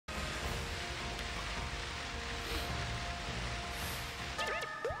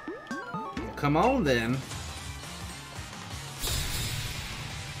come on then.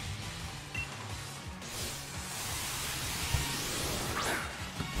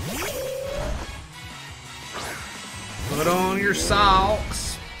 Put on your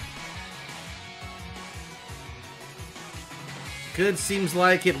socks. Good seems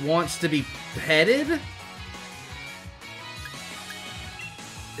like it wants to be petted.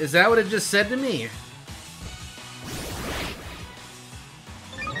 Is that what it just said to me?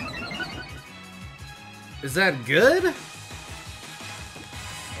 Is that good?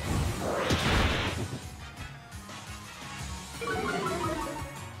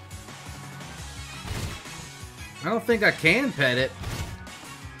 I don't think I can pet it.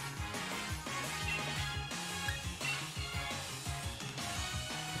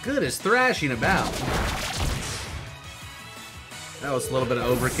 Good is thrashing about. That was a little bit of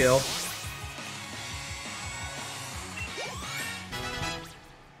overkill.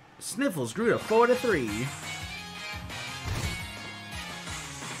 Sniffles grew to 4-3.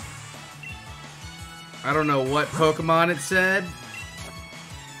 I don't know what Pokemon it said.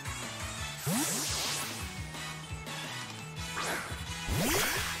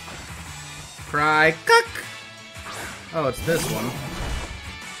 Cry, cuck! Oh, it's this one.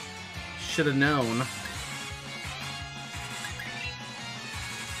 Should have known.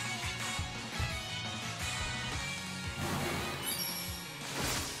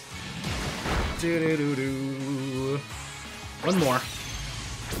 Do-do-do-do. One more.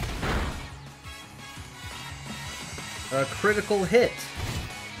 A critical hit.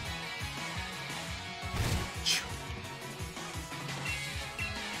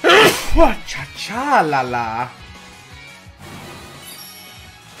 Cha-cha-la-la.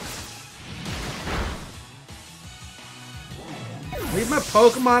 Leave my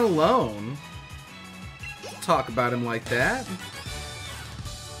Pokemon alone. Don't talk about him like that.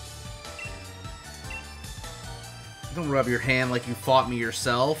 Don't rub your hand like you fought me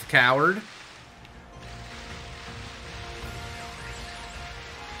yourself, coward.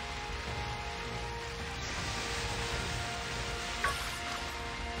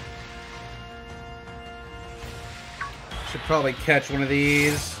 Should probably catch one of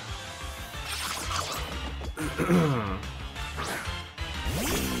these.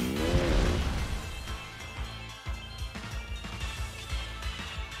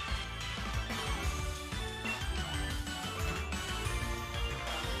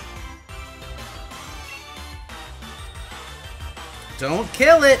 Don't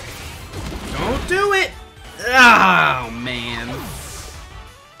kill it! Don't do it! Oh, man.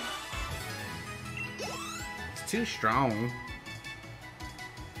 It's too strong.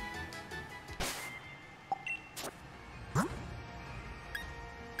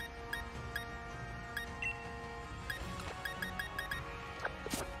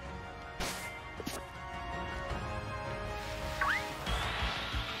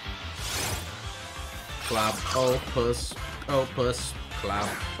 Cloud opus. Opus, cloud,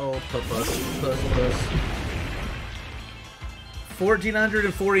 opus, puss.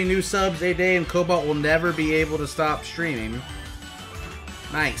 1,440 new subs a day, and Cobalt will never be able to stop streaming.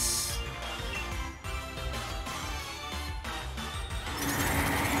 Nice.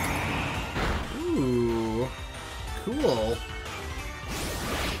 Ooh, cool.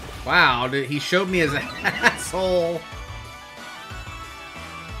 Wow, dude, he showed me as an asshole.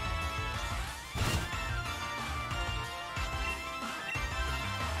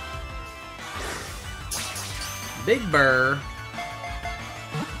 Big Burr.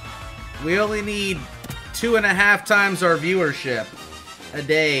 We only need 2.5 times our viewership a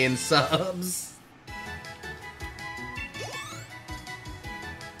day in subs.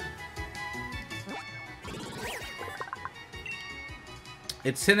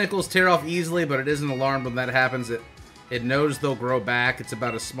 Its tentacles tear off easily, but it isn't alarmed when that happens. It knows they'll grow back. It's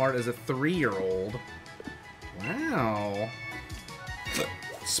about as smart as a 3-year-old. Wow.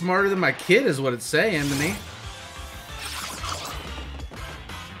 Smarter than my kid is what it's saying to me.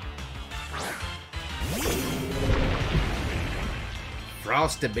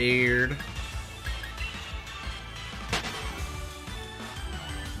 Frostybeard.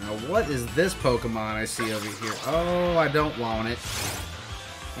 Now, what is this Pokemon I see over here? Oh, I don't want it.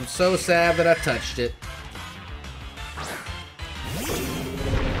 I'm so sad that I touched it.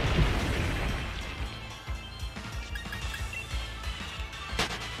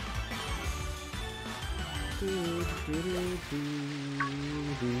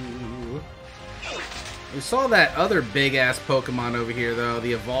 We saw that other big-ass Pokemon over here, though.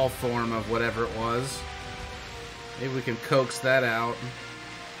 The evolved form of whatever it was. Maybe we can coax that out.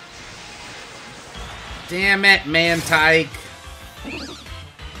 Damn it, Mantike.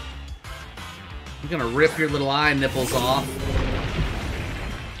 gonna rip your little eye nipples off.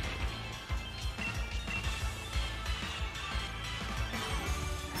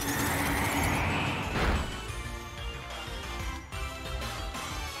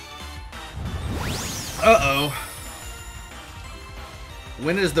 Uh-oh.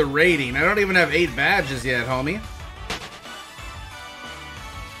 When is the rating? I don't even have 8 badges yet, homie.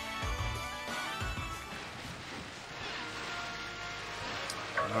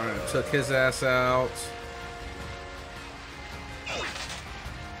 Alright, took his ass out.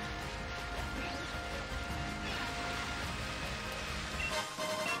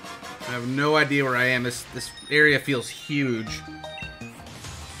 I have no idea where I am. This area feels huge.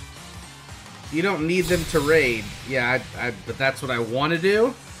 You don't need them to raid. Yeah, but that's what I want to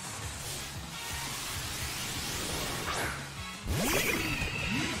do.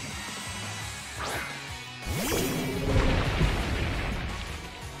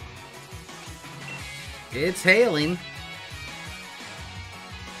 It's hailing.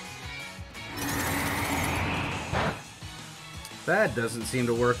 That doesn't seem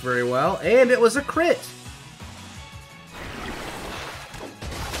to work very well. And it was a crit.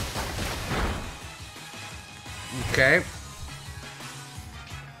 Okay.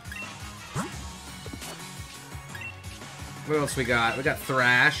 What else we got? We got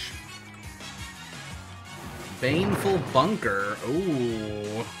Thrash. Baneful Bunker.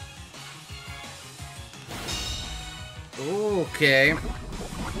 Ooh. Okay.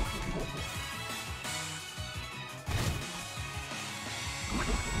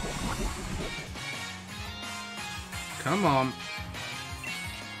 Come on.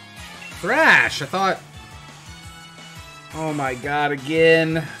 Thrash! I thought... Oh my god,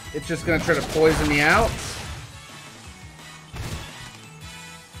 again. It's just gonna try to poison me out.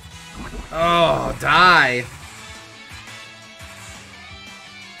 Oh, die.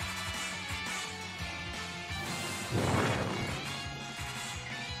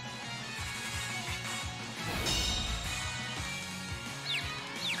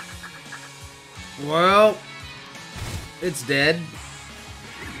 Well, it's dead.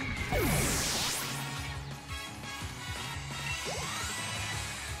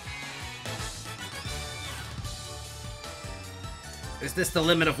 Is this the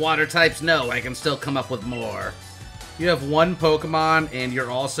limit of water types? No, I can still come up with more. You have one Pokemon, and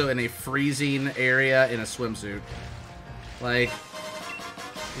you're also in a freezing area in a swimsuit. Like,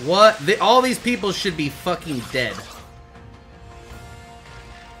 what? All these people should be fucking dead.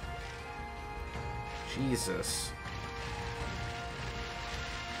 Jesus.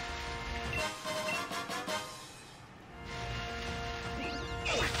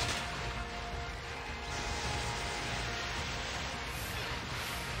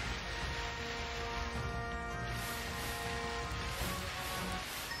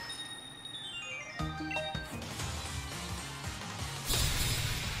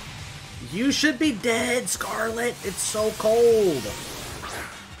 You should be dead, Scarlet. It's so cold.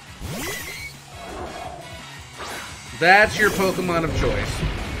 That's your Pokemon of choice.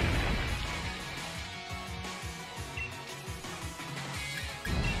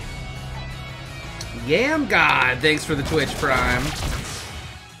 Yam God, thanks for the Twitch Prime.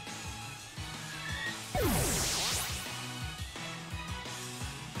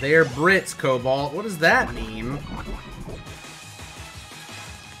 They're Brits, Cobalt. What does that mean?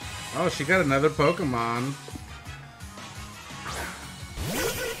 Oh, she got another Pokemon.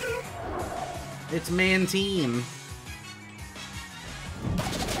 It's Mantine.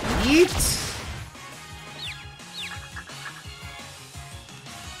 Yeet!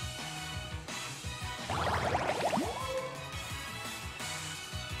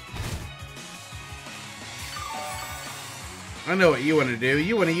 I know what you want to do.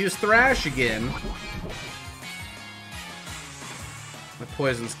 You want to use Thrash again. The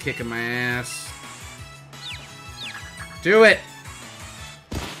poison's kicking my ass. Do it!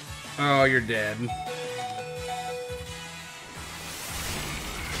 Oh, you're dead.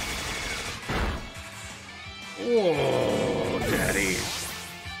 Oh, daddy.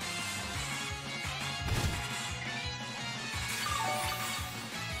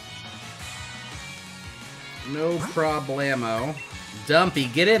 No problemo. Dumpy,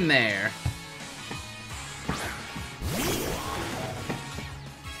 get in there.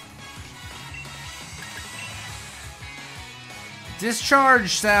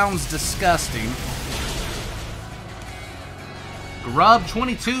 Discharge sounds disgusting.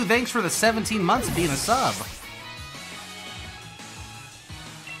 Grub22, thanks for the 17 months of being a sub.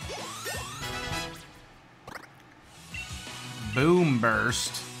 Boom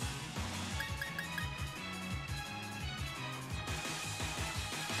Burst.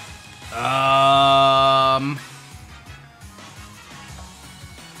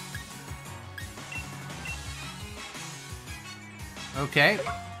 Okay.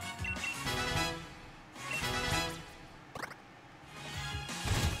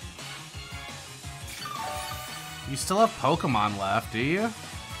 You still have Pokemon left, do you?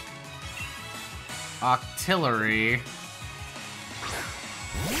 Octillery.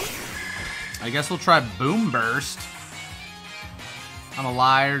 I guess we'll try Boom Burst. I'm a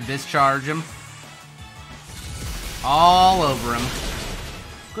liar. Discharge him. All over him.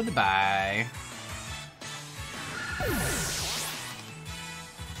 Goodbye.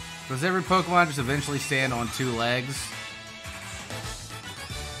 Does every Pokemon just eventually stand on 2 legs?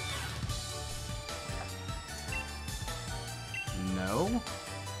 No.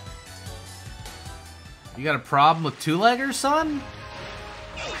 You got a problem with 2-leggers, son?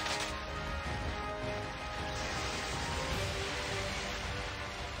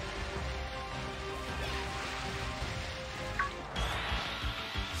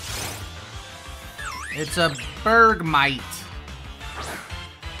 It's a Bergmite.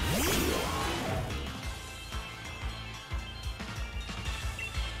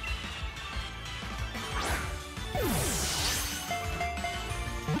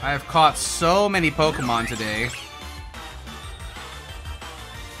 I have caught so many Pokemon today.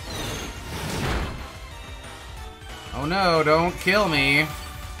 Oh no, don't kill me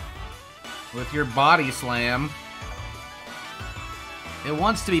with your body slam. It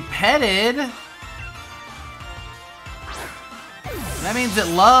wants to be petted. That means it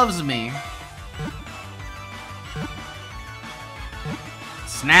loves me.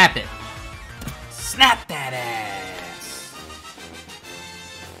 Snap it. Snap that ass.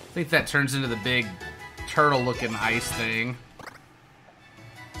 I think that turns into the big turtle-looking ice thing.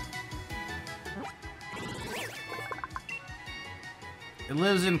 It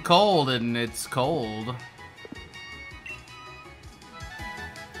lives in cold, and it's cold.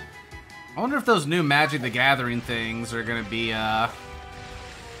 I wonder if those new Magic the Gathering things are gonna be,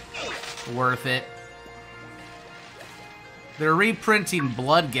 worth it. They're reprinting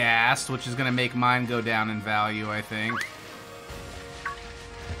Bloodghast, which is gonna make mine go down in value, I think.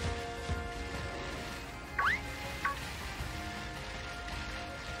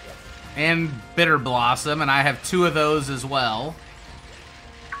 And Bitter Blossom, and I have 2 of those as well.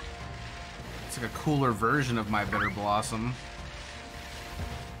 It's like a cooler version of my Bitter Blossom.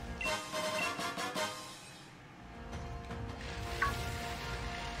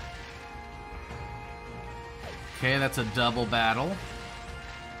 Okay, that's a double battle.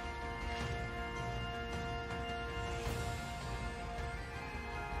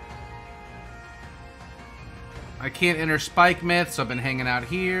 I can't enter Spike Myth, so I've been hanging out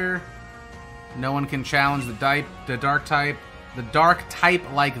here. No one can challenge the dark type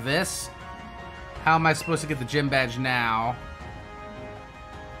like this. How am I supposed to get the gym badge now?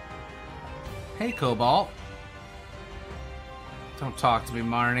 Hey, Cobalt. Don't talk to me,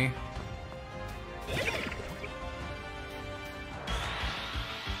 Marnie.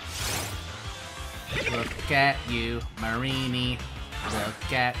 Look at you, Marini.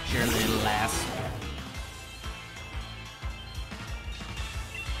 Look at your little ass.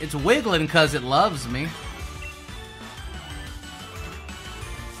 It's wiggling because it loves me.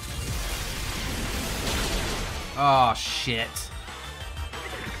 Oh, shit.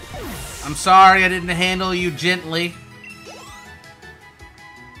 I'm sorry I didn't handle you gently.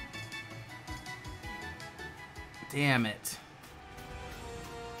 Damn it.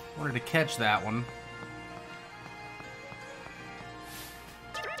 Wanted to catch that one.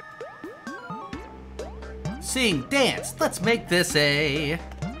 Sing, dance, let's make this a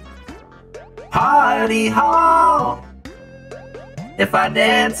party hall. If I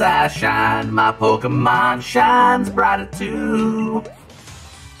dance, I shine. My Pokemon shines brighter too.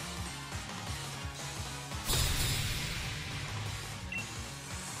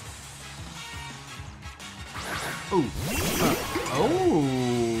 Ooh. Oh.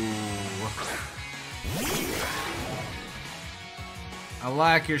 I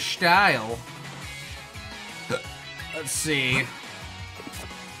like your style. Let's see.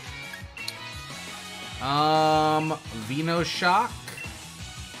 Venoshock.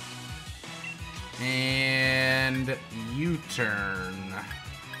 And U-turn.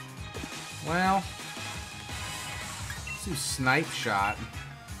 Well, let's do Snipe Shot.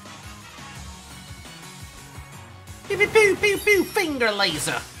 Pew pew pew pew pew, finger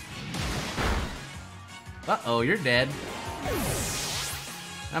laser. Uh-oh, you're dead.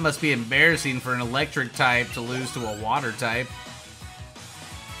 That must be embarrassing for an electric type to lose to a water type.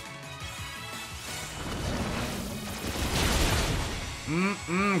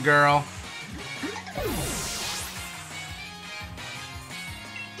 Girl.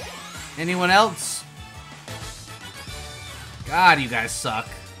 Anyone else? God, you guys suck.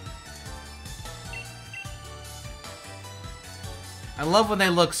 I love when they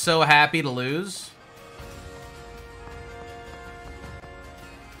look so happy to lose.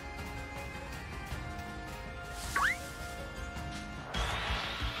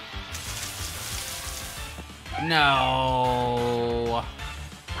 No.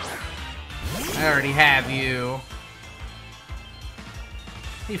 I already have you.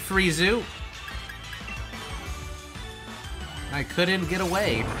 Hey, Frizu. I couldn't get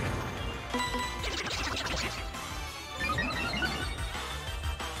away.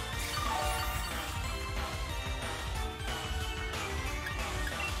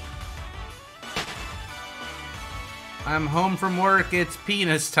 I'm home from work, it's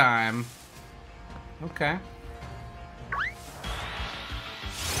penis time. Okay.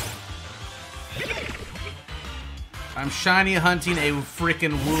 I'm shiny hunting a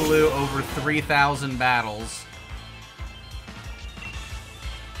frickin' Wooloo over 3,000 battles.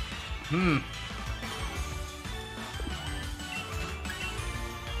 La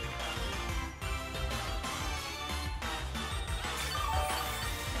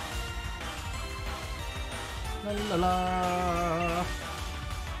la la.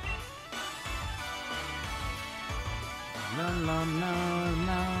 La la la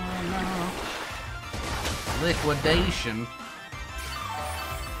la la. Liquidation.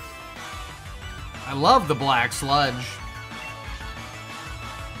 I love the black sludge.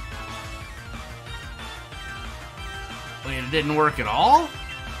 Wait, it didn't work at all?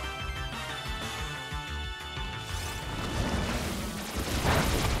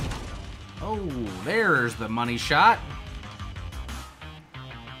 Oh, there's the money shot.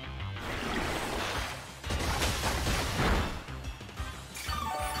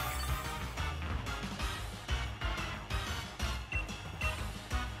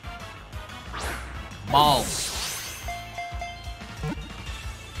 Balls.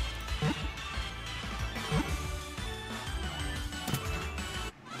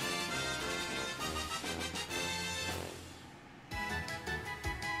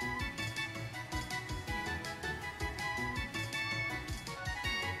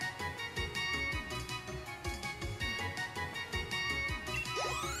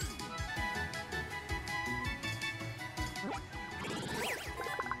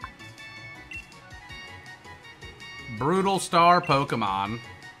 Brutal Star Pokemon.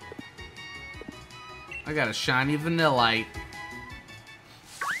 I got a shiny Vanillite.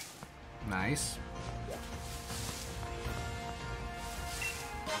 Nice.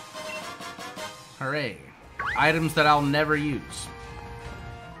 Hooray. Items that I'll never use.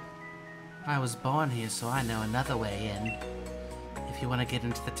 I was born here, so I know another way in. If you want to get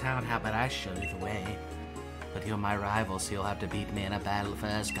into the town, how about I show you the way? But you're my rival, so you'll have to beat me in a battle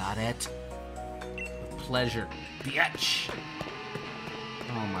first, got it? With pleasure. Bitch!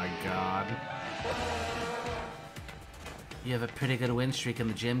 Oh my god. You have a pretty good win streak in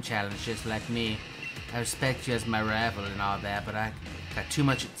the gym challenge, just like me. I respect you as my rival and all that, but I got too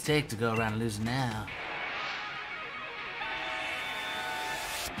much at stake to go around losing now.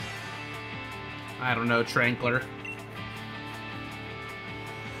 I don't know, Trankler.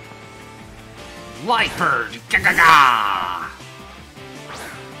 Life Purge! Ga-ga-ga!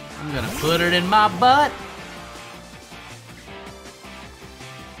 I'm gonna put it in my butt.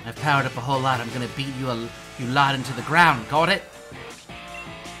 I've powered up a whole lot. I'm gonna beat you lot into the ground. Got it?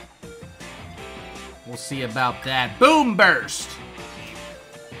 We'll see about that. Boom burst!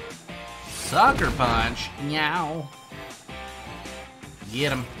 Sucker punch. Meow.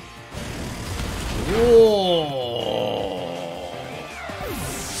 Get him. Whoa!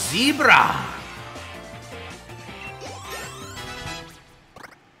 Zebra!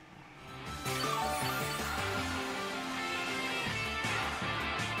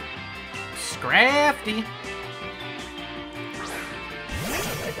 Scrafty.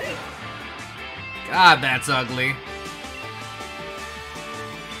 God, that's ugly.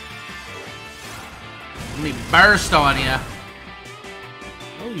 Let me burst on you.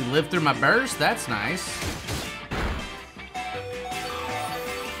 Oh, you lived through my burst? That's nice.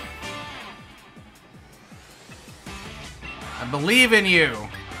 I believe in you.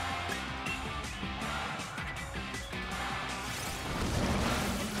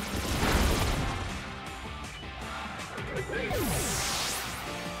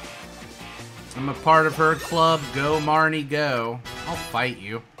 I'm a part of her club. Go, Marnie, go. I'll fight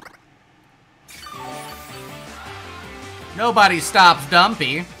you. Nobody stops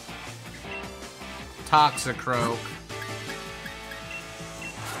Dumpy. Toxicroak.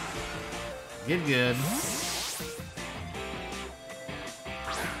 Get good.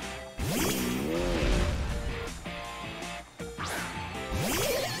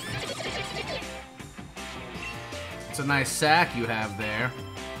 It's a nice sack you have there.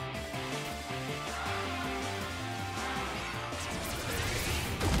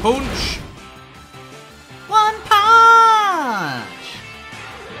 Punch! One punch!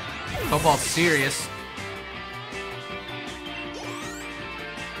 Cobalt's serious.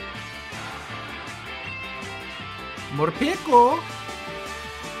 Morpico!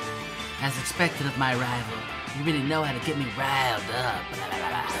 As expected of my rival, you really know how to get me riled up.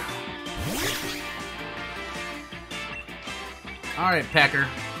 Alright, Pecker.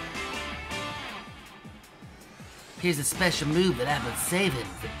 Here's a special move that I've been saving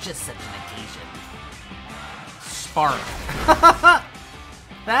for just such an occasion. Spark.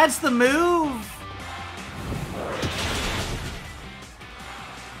 That's the move!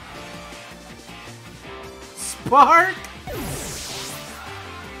 Spark?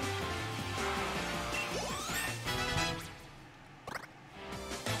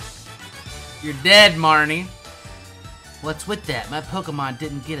 You're dead, Marnie. What's with that? My Pokemon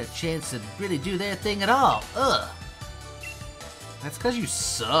didn't get a chance to really do their thing at all. Ugh. That's because you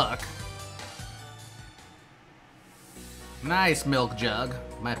suck. Nice, Milk Jug.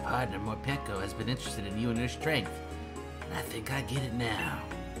 My partner, Morpeko, has been interested in you and your strength. And I think I get it now.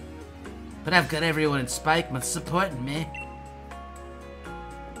 But I've got everyone in Spikeman supporting me.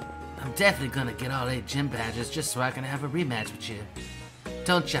 I'm definitely gonna get all 8 gym badges just so I can have a rematch with you.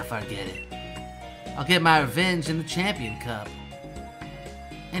 Don't ya forget it. I'll get my revenge in the Champion Cup.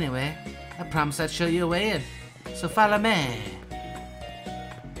 Anyway, I promised I'd show you a way in. So follow me.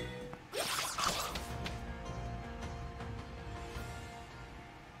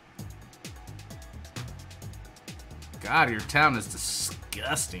 God, your town is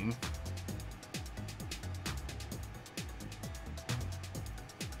disgusting.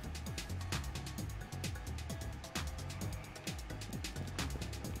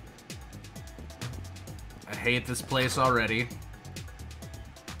 I hate this place already.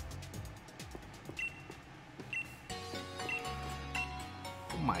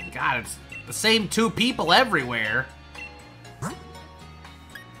 Oh my god, it's the same 2 people everywhere.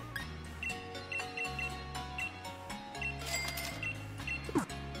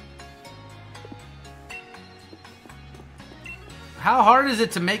 How hard is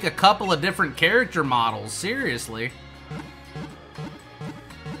it to make a couple of different character models? Seriously.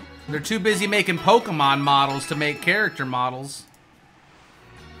 They're too busy making Pokemon models to make character models.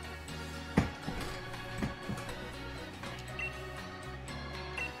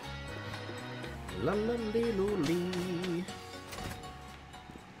 La la lee loo lee.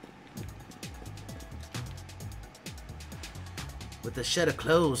 With the shutter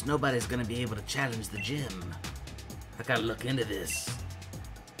closed, nobody's gonna be able to challenge the gym. I gotta look into this.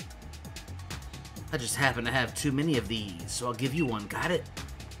 I just happen to have too many of these, so I'll give you one, got it?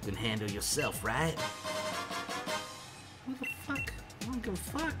 You can handle yourself, right? What the fuck? I don't give a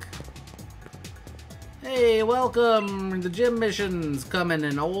fuck. Hey, welcome! The gym mission's coming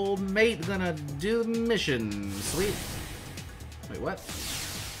and old mate gonna do the mission. Sweet. Wait, what?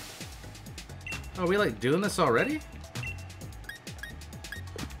 Oh, are we like doing this already?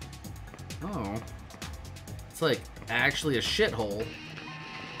 Oh. It's like actually a shithole.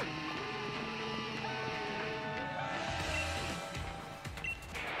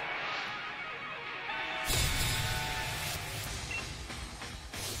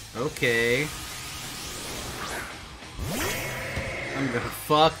 Okay. I'm gonna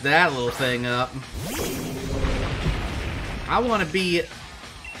fuck that little thing up. I wanna be a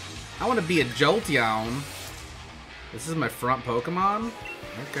Jolteon. This is my front Pokemon?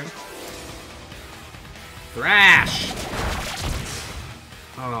 Okay. Thrash!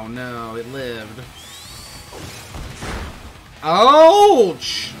 Oh no, it lived.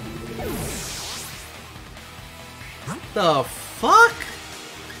 Ouch! The fuck?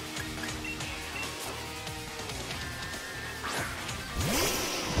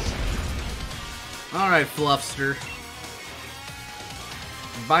 Alright, Fluffster.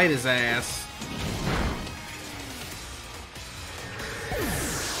 Bite his ass.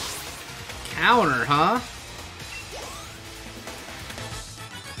 Counter, huh?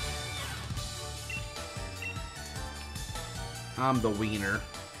 I'm the wiener.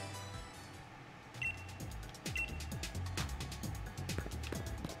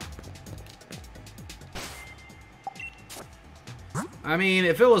 I mean,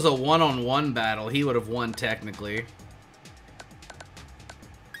 if it was a one-on-one battle, he would have won technically.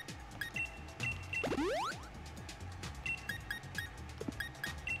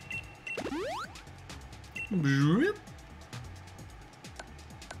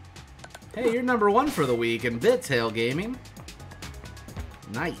 Hey, you're #1 for the week in Bitail Gaming.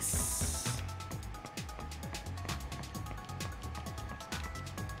 Nice.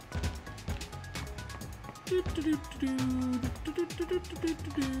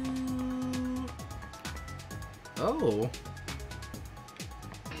 Oh.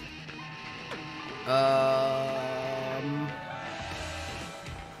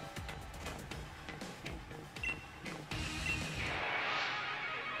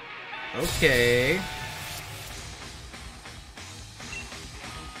 Okay.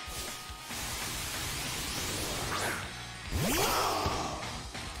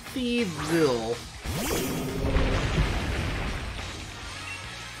 Thieveville.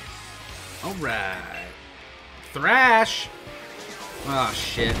 Alright. Thrash! Oh,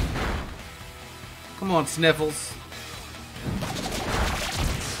 shit. Come on, Sniffles.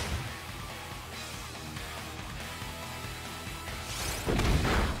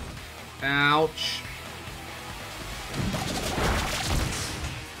 Ouch.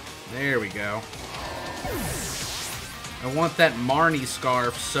 There we go. I want that Marnie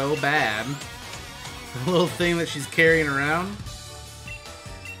scarf so bad. The little thing that she's carrying around.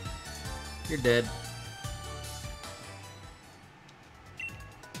 You're dead.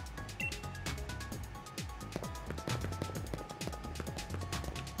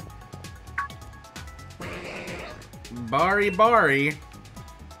 Bari.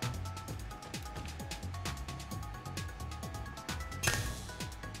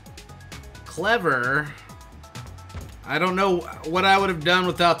 Clever. I don't know what I would have done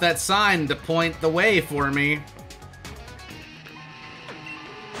without that sign to point the way for me.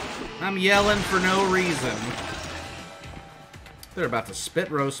 I'm yelling for no reason. They're about to spit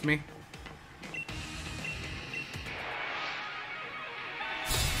roast me.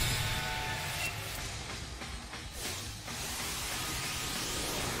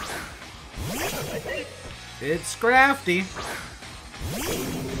 It's crafty.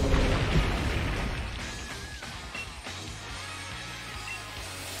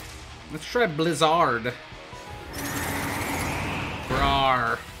 Let's try Blizzard.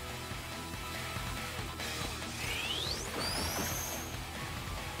 Brar.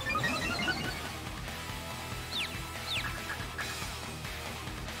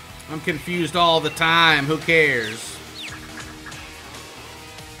 I'm confused all the time. Who cares?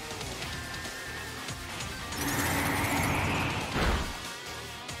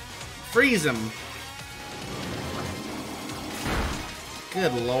 Freeze him.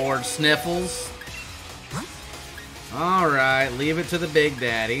 Good Lord, Sniffles. Alright, leave it to the Big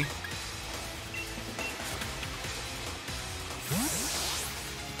Daddy.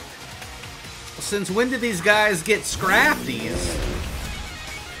 Since when did these guys get Scrafties?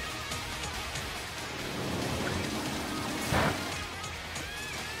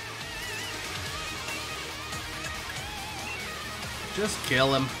 Just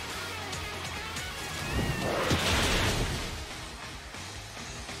kill him.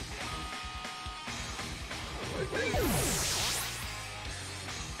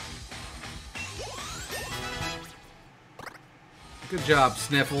 Good job,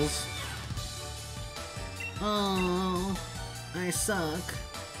 Sniffles. Oh, I suck.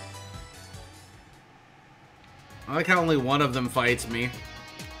 I like how only one of them fights me.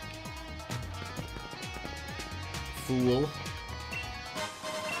 Fool.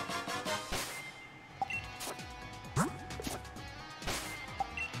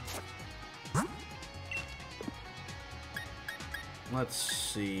 Let's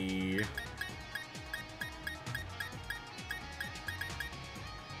see.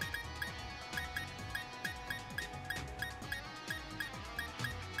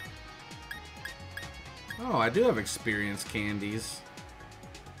 Oh, I do have experience candies.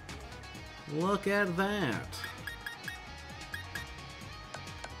 Look at that.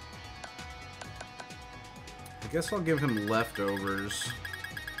 I guess I'll give him leftovers.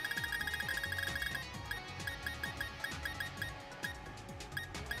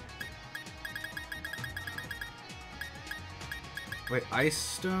 Wait, Ice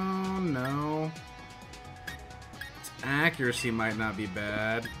Stone? No. Its accuracy might not be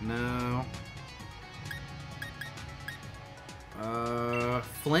bad. No.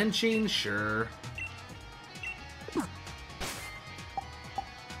 Flinching? Sure.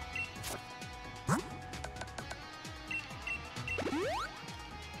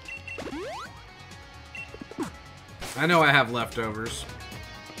 I know I have leftovers.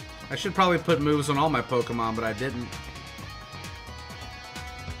 I should probably put moves on all my Pokemon, but I didn't.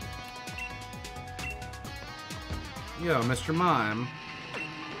 Yo, Mr. Mime.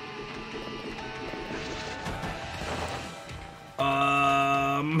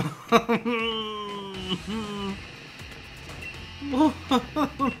 I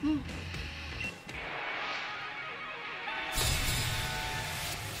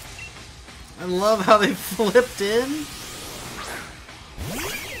love how they flipped in.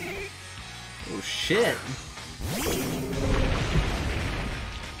 Oh shit.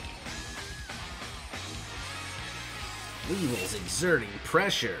 Weevil's exerting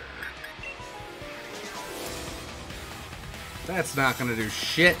pressure. That's not gonna do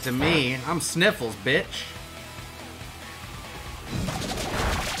shit to me. I'm Sniffles, bitch.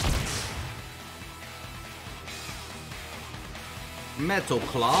 Metal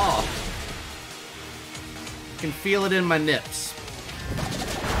Claw. I can feel it in my nips.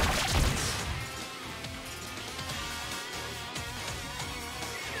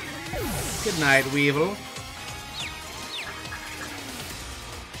 Good night, Weevil.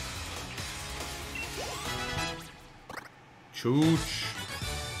 Chooch.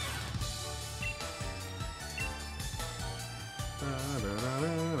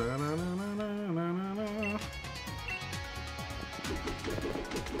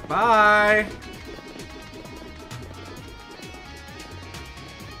 Bye.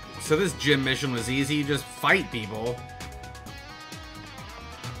 So this gym mission was easy. You just fight people.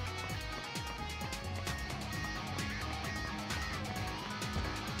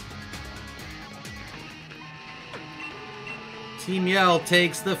 Team Yell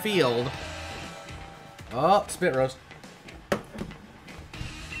takes the field. Oh, spit roast.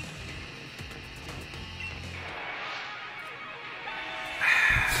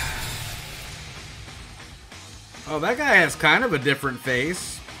 Oh, that guy has kind of a different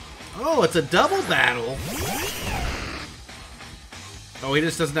face. Oh, it's a double battle. Oh, he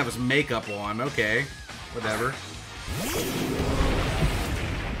just doesn't have his makeup on. Okay, whatever.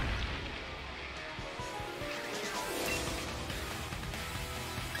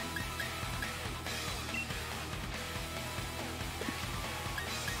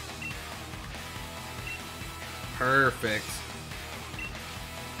 Perfect.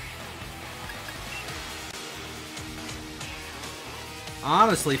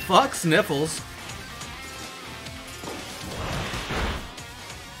 Honestly, fuck Sniffles.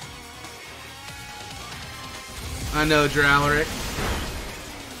 I know, Drowleric.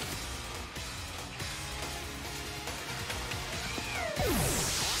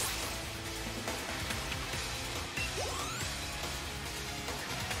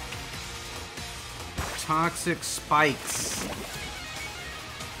 Toxic spikes.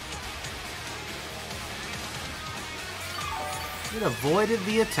 It avoided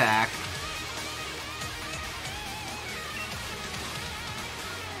the attack.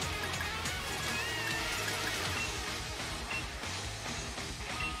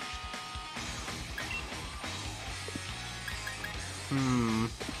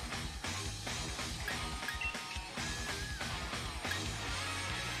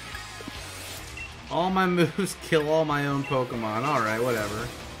 All my moves kill all my own Pokemon. Alright, whatever.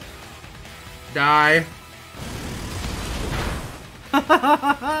 Die.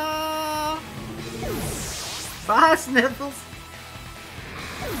 Bye, Sniffles.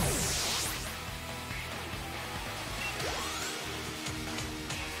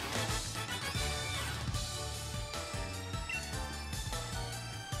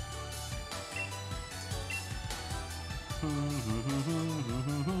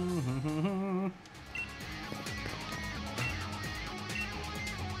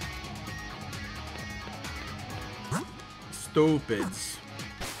 Stupids.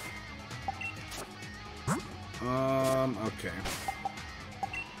 Okay.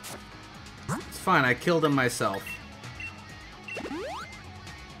 It's fine, I killed him myself.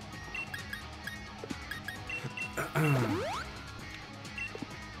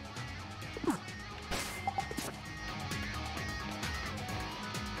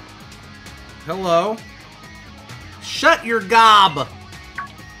 Hello? Shut your gob!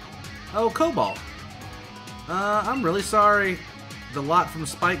 Oh, Cobalt. I'm really sorry. The lot from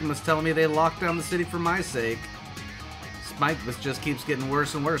Spike was telling me they locked down the city for my sake. Spike just keeps getting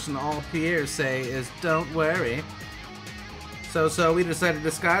worse and worse, and all Pierre say is, don't worry. So we decided to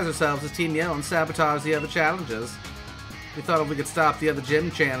disguise ourselves as Team Yell and sabotage the other challenges. We thought if we could stop the other gym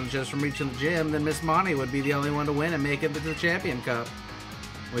challenges from reaching the gym, then Miss Monty would be the only one to win and make it to the Champion Cup.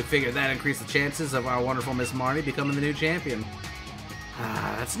 We figured that increased the chances of our wonderful Miss Marnie becoming the new champion.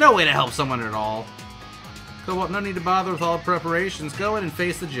 That's no way to help someone at all. Cobalt, no need to bother with all the preparations. Go in and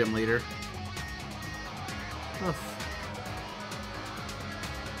face the gym leader. Ugh.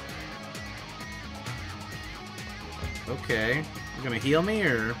 Okay. You gonna heal me,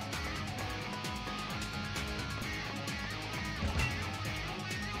 or...?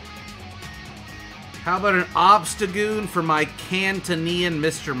 How about an Obstagoon for my Cantonian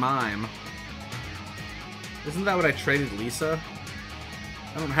Mr. Mime? Isn't that what I traded Lisa?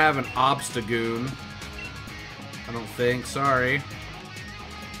 I don't have an Obstagoon. I don't think. Sorry.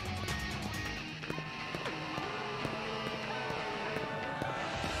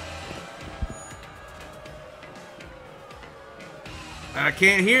 I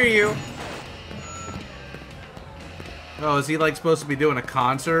can't hear you. Oh, is he like supposed to be doing a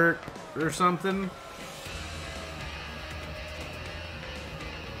concert or something?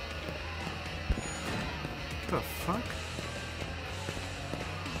 What the fuck?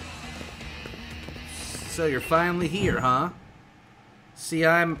 So you're finally here, huh? See,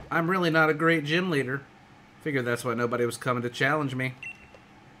 I'm really not a great gym leader. Figured that's why nobody was coming to challenge me.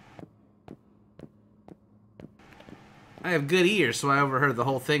 I have good ears, so I overheard the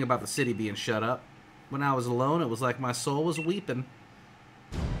whole thing about the city being shut up. When I was alone, it was like my soul was weeping.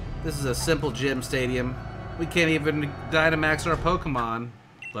 This is a simple gym stadium. We can't even Dynamax our Pokemon.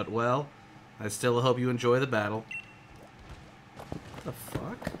 But, well, I still hope you enjoy the battle. What the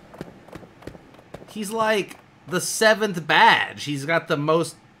fuck? He's like the 7th badge. He's got the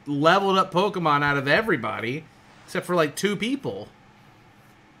most leveled up Pokemon out of everybody. Except for like 2 people.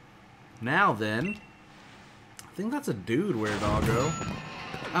 Now then. I think that's a dude, Weird Doggo.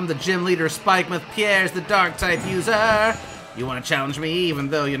 I'm the gym leader, Spikemouth. Pierre's the dark type user. You want to challenge me even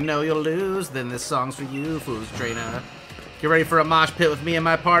though you know you'll lose? Then this song's for you, Fool's Trainer. Get ready for a mosh pit with me and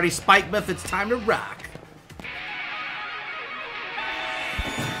my party. Spikemouth, it's time to rock.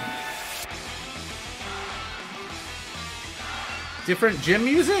 Different gym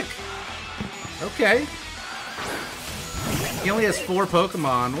music? Okay. He only has 4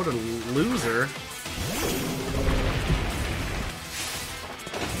 Pokemon. What a loser.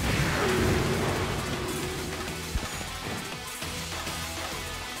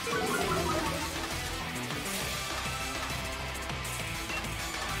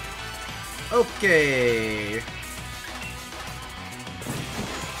 Okay.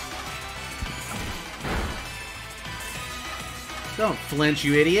 Don't flinch,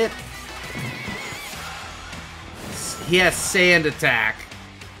 you idiot. He has Sand Attack.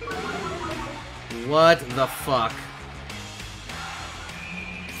 What the fuck?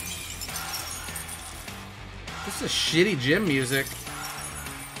 This is shitty gym music.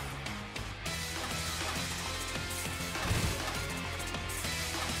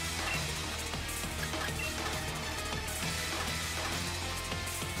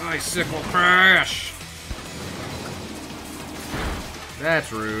 Icicle Crash!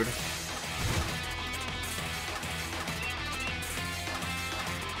 That's rude.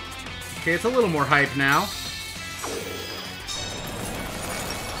 Okay, it's a little more hype now.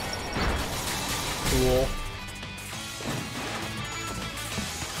 Cool.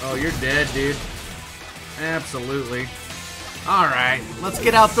 Oh, you're dead, dude. Absolutely. Alright, let's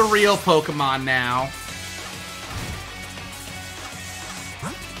get out the real Pokemon now.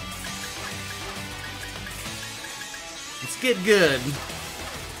 Let's get good.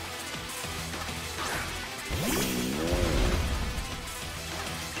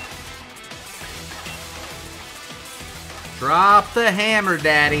 Drop the hammer,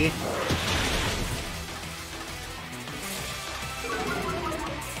 Daddy.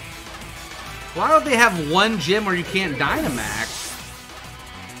 Why don't they have one gym where you can't Dynamax?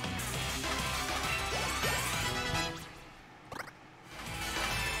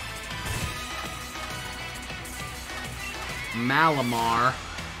 Malamar.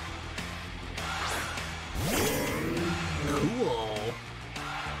 Cool.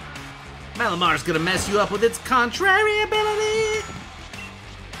 Malamar's gonna mess you up with its contrary ability.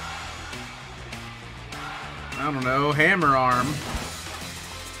 I don't know, Hammer Arm.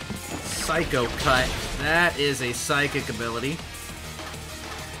 Psycho Cut. That is a psychic ability.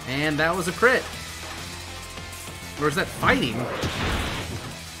 And that was a crit. Or is that fighting?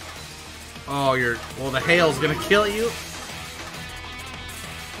 Oh, well, the hail's gonna kill you.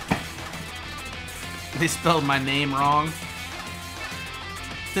 They spelled my name wrong.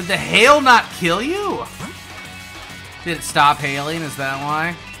 Did the hail not kill you? Did it stop hailing? Is that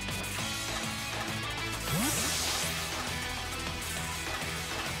why?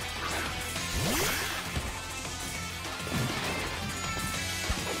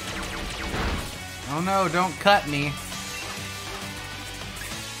 Oh no, don't cut me.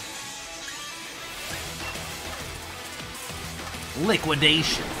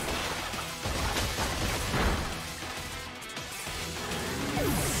 Liquidation.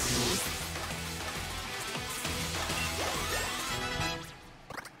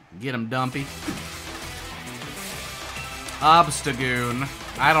 Get him, Dumpy. Obstagoon.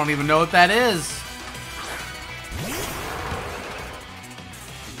 I don't even know what that is.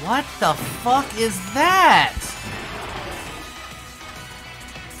 What the fuck is that?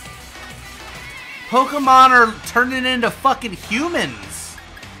 Pokemon are turning into fucking humans.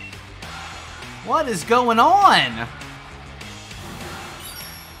 What is going on?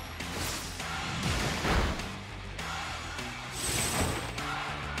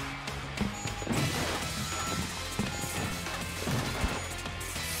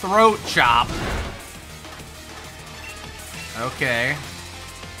 Throat chop. Okay.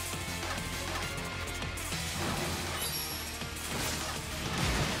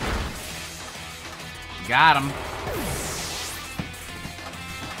 Got him.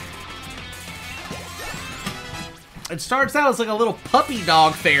 It starts out as like a little puppy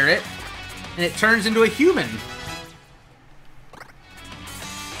dog ferret, and it turns into a human.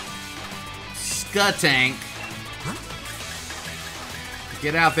 Scutank.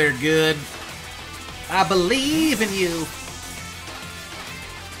 Get out there, good. I believe in you.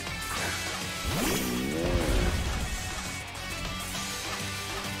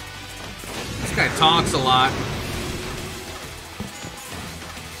 This guy talks a lot.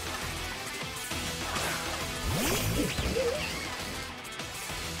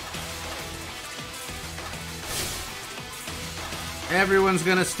 Everyone's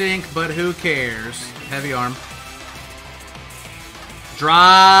gonna stink, but who cares? Heavy arm.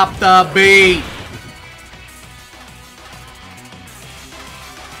 Drop the beat.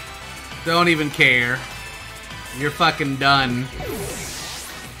 Don't even care. You're fucking done.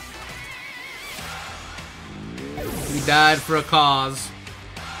 You died for a cause.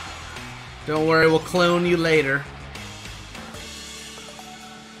 Don't worry, we'll clone you later.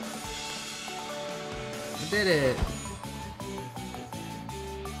 I did it.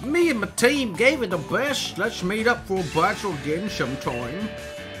 Me and my team gave it the best. Let's meet up for a battle again sometime.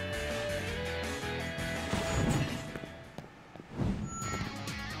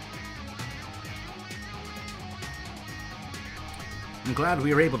 I'm glad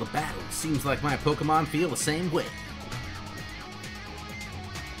we were able to battle. Seems like my Pokemon feel the same way.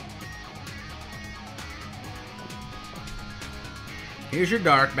 Here's your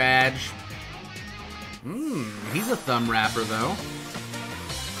Dark Badge. He's a thumb wrapper though.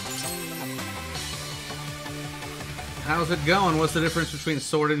 How's it going? What's the difference between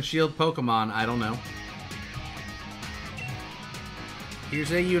Sword and Shield Pokemon? I don't know.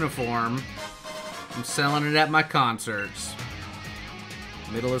 Here's a uniform. I'm selling it at my concerts.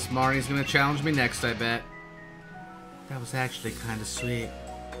 Middleist Marnie's gonna challenge me next, I bet. That was actually kinda sweet.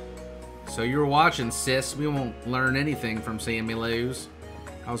 So you were watching, sis. We won't learn anything from seeing me lose.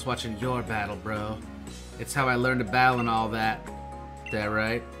 I was watching your battle, bro. It's how I learned to battle and all that. That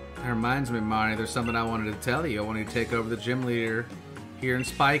right? That reminds me, Marnie, there's something I wanted to tell you. I want you to take over the gym leader here in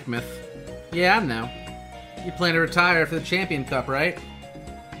Spikemouth. Yeah, I know. You plan to retire after the Champion Cup, right?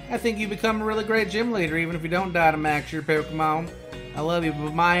 I think you become a really great gym leader even if you don't die to max your Pokemon. I love you,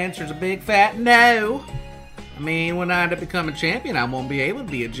 but my answer's a big fat no. I mean, when I end up becoming champion, I won't be able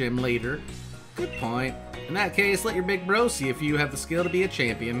to be a gym leader. Good point. In that case, let your big bro see if you have the skill to be a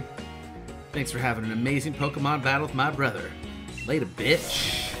champion. Thanks for having an amazing Pokemon battle with my brother. Later,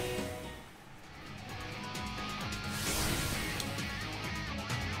 bitch.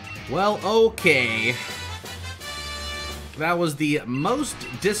 Well, okay. That was the most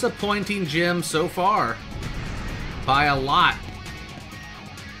disappointing gym so far. By a lot.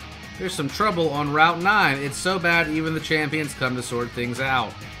 There's some trouble on Route 9. It's so bad even the champions come to sort things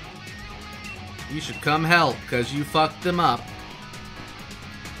out. You should come help, because you fucked them up.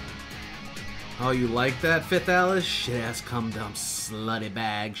 Oh, you like that, Fifth Alice? Shit-ass cum-dump, slutty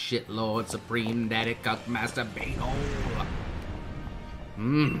bag, shitlord, supreme daddy, cuckmaster, beehole.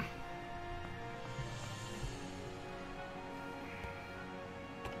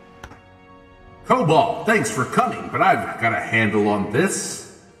 Cobalt, thanks for coming, but I've got a handle on this.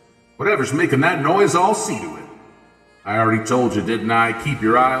 Whatever's making that noise, I'll see to it. I already told you, didn't I? Keep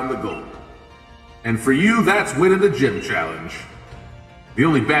your eye on the goal. And for you, that's winning the gym challenge. The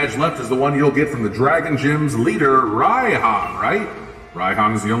only badge left is the one you'll get from the Dragon Gym's leader, Raihan, right?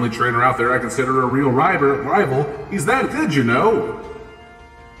 Raihan is the only trainer out there I consider a real rival. He's that good, you know.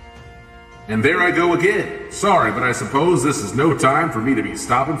 And there I go again. Sorry, but I suppose this is no time for me to be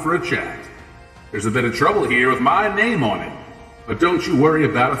stopping for a chat. There's a bit of trouble here with my name on it. But don't you worry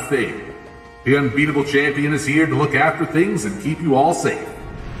about a thing. The unbeatable champion is here to look after things and keep you all safe.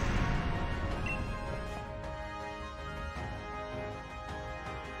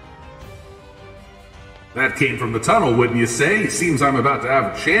 That came from the tunnel, wouldn't you say? Seems I'm about to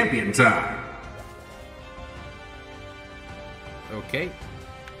have a champion time. Okay.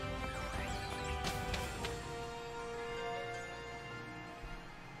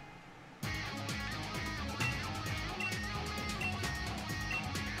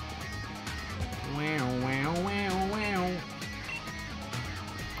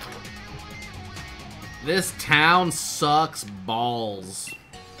 This town sucks balls.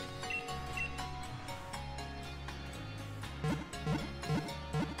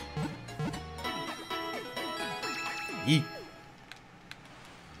 Yeet.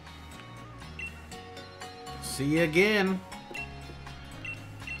 See you again.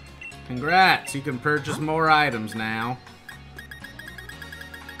 Congrats, you can purchase more items now.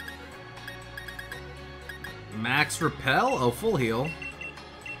 Max repel? Oh, full heal.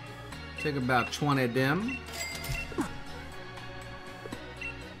 Take about 20 dim.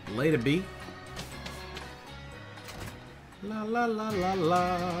 Lay to be. La la la la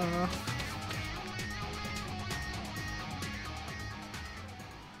la.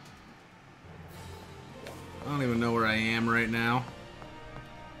 I don't even know where I am right now.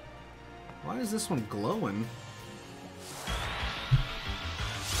 Why is this one glowing?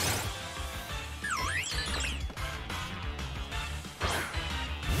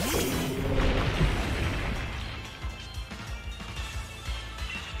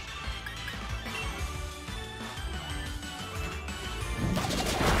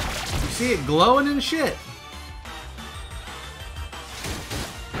 You see it glowing and shit.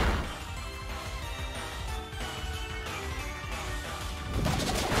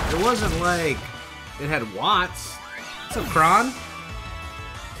 It wasn't like it had watts. What's up, Kron?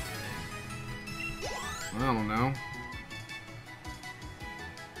 I don't know.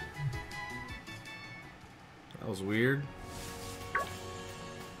 That was weird.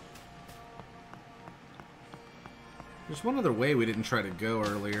 There's one other way we didn't try to go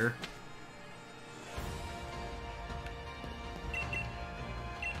earlier.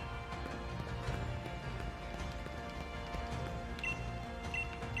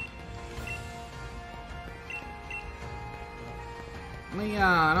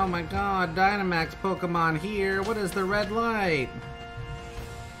 Leon, oh my god, Dynamax Pokemon here. What is the red light?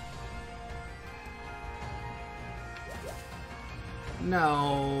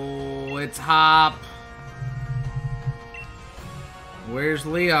 No, it's Hop. Where's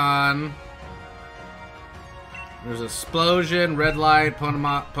Leon? There's explosion, red light,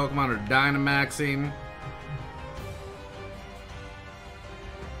 Pokemon are Dynamaxing.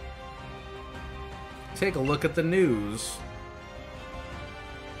 Take a look at the news.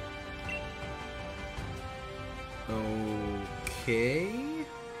 Okay.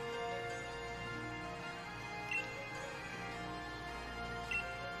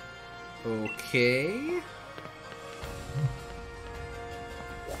 Okay.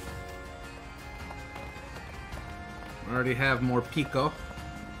 Already have more Pico.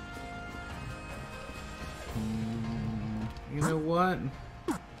 You know what?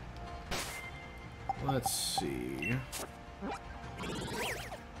 Let's see.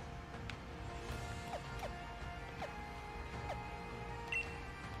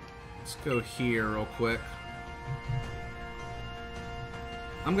 Let's go here real quick.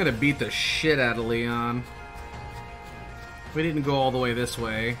 I'm gonna beat the shit out of Leon. We didn't go all the way this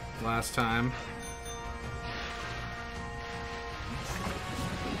way last time.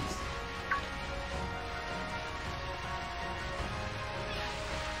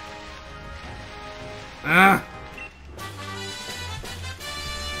 Ah!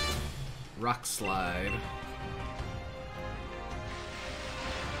 Rock slide.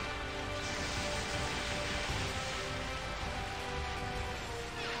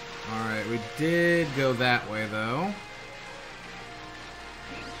 Alright, we did go that way though.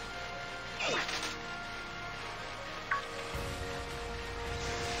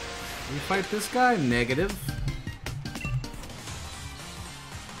 We fight this guy? Negative.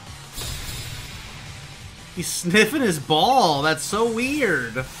 He's sniffing his ball. That's so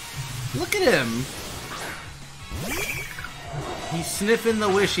weird. Look at him. He's sniffing the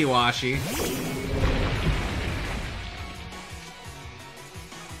wishy-washy.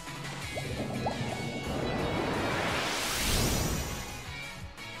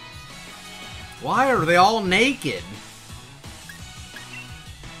 Why are they all naked?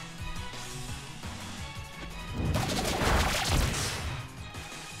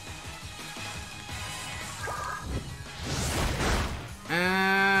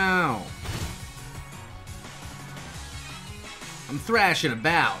 Ow. I'm thrashing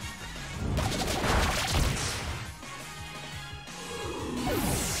about.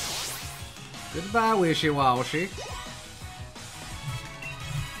 Goodbye, wishy-washy.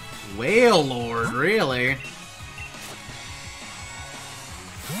 Whale Lord, really?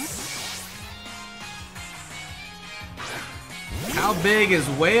 How big is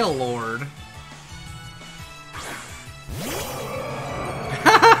Whale Lord?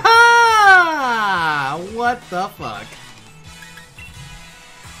 What the fuck?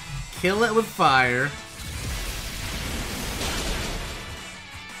 Kill it with fire.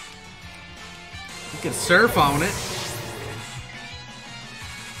 You can surf on it.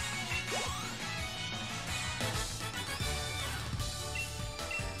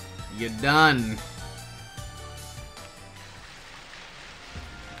 You're done.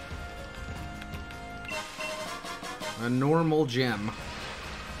 A normal gem.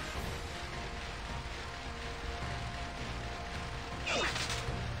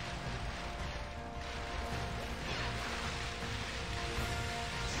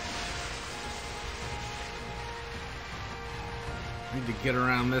 Need to get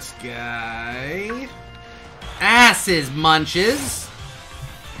around this guy. Asses, munches.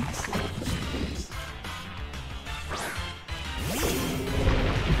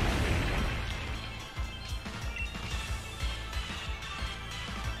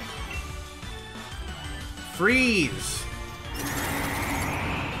 Freeze!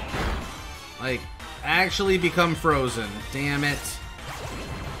 Like, actually become frozen. Damn it.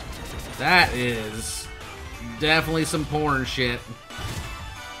 That is definitely some porn shit.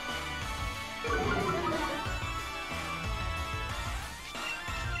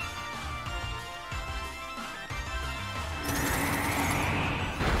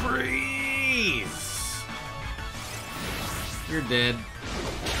 Freeze! You're dead.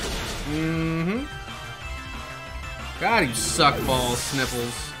 Mm-hmm. God, you suck balls,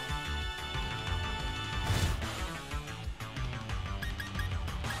 Sniffles.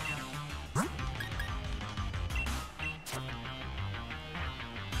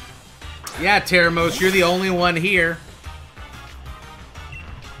 Yeah, Teramos, you're the only one here.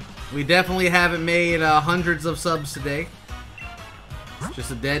 We definitely haven't made hundreds of subs today. Just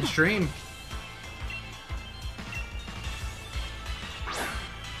a dead stream.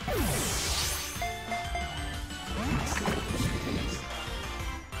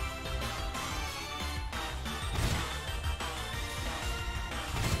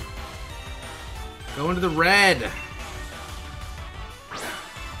 Go into the red.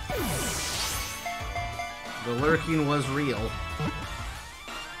 The lurking was real.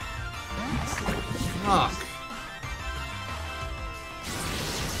 Fuck.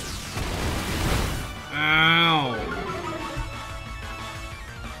 Ow.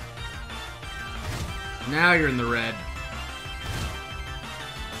 Now you're in the red.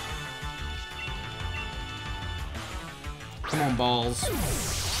 Come on, balls.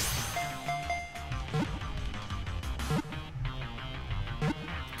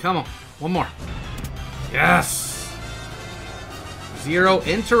 Come on. One more. Yes! Zero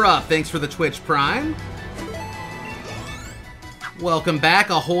Interrupt. Thanks for the Twitch Prime. Welcome back.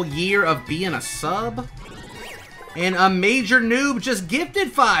 A whole year of being a sub. And a Major Noob just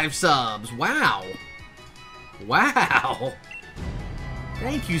gifted 5 subs. Wow. Wow.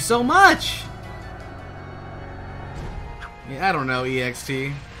 Thank you so much. Yeah, I don't know,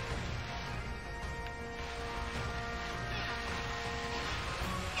 EXT.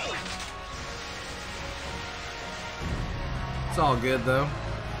 It's all good, though.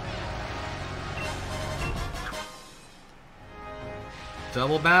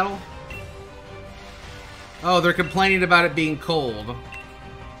 Double battle? Oh, they're complaining about it being cold.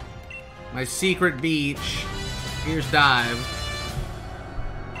 My secret beach. Here's dive.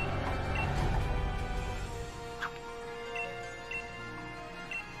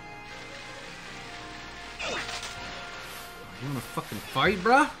 You wanna fucking fight,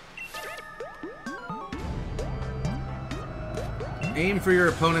 bruh? Aim for your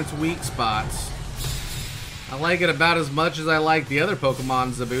opponent's weak spots. I like it about as much as I like the other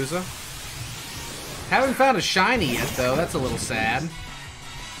Pokemon, Zabuza. Haven't found a shiny yet, though. That's a little sad.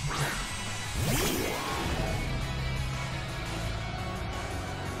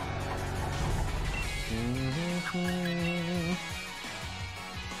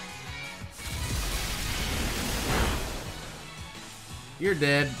 You're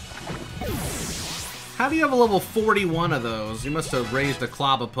dead. How do you have a level 41 of those? You must have raised a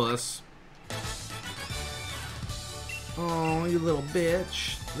Clobopus. Oh, you little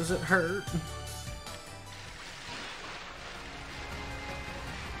bitch. Does it hurt?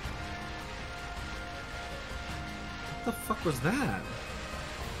 What the fuck was that?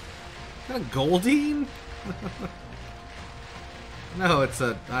 Is that a Goldeen? No, it's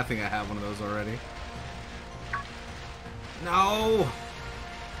a... I think I have one of those already. No!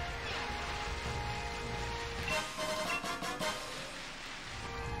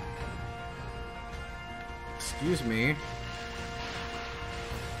 Excuse me.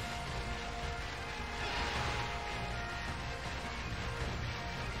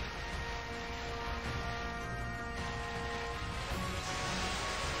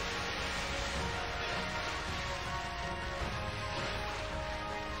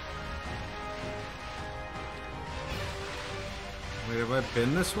 Wait, have I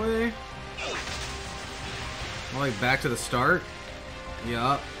been this way? Am I like back to the start?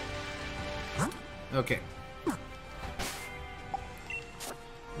 Yup. Okay. No,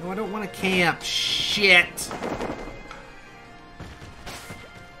 I don't want to camp. Shit!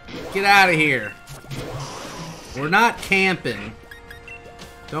 Get out of here. We're not camping.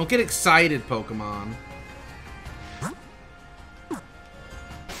 Don't get excited, Pokemon.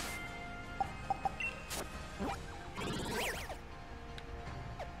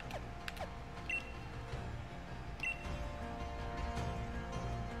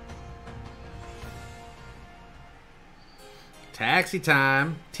 Taxi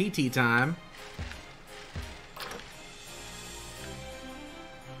time. TT time.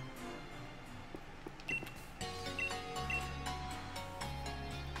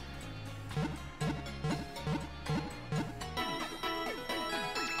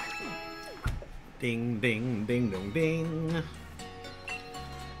 Ding, ding, ding, ding, ding.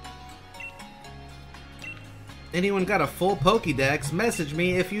 Anyone got a full Pokédex? Message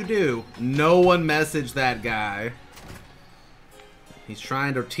me if you do. No one messaged that guy. He's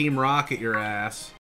trying to Team Rocket your ass.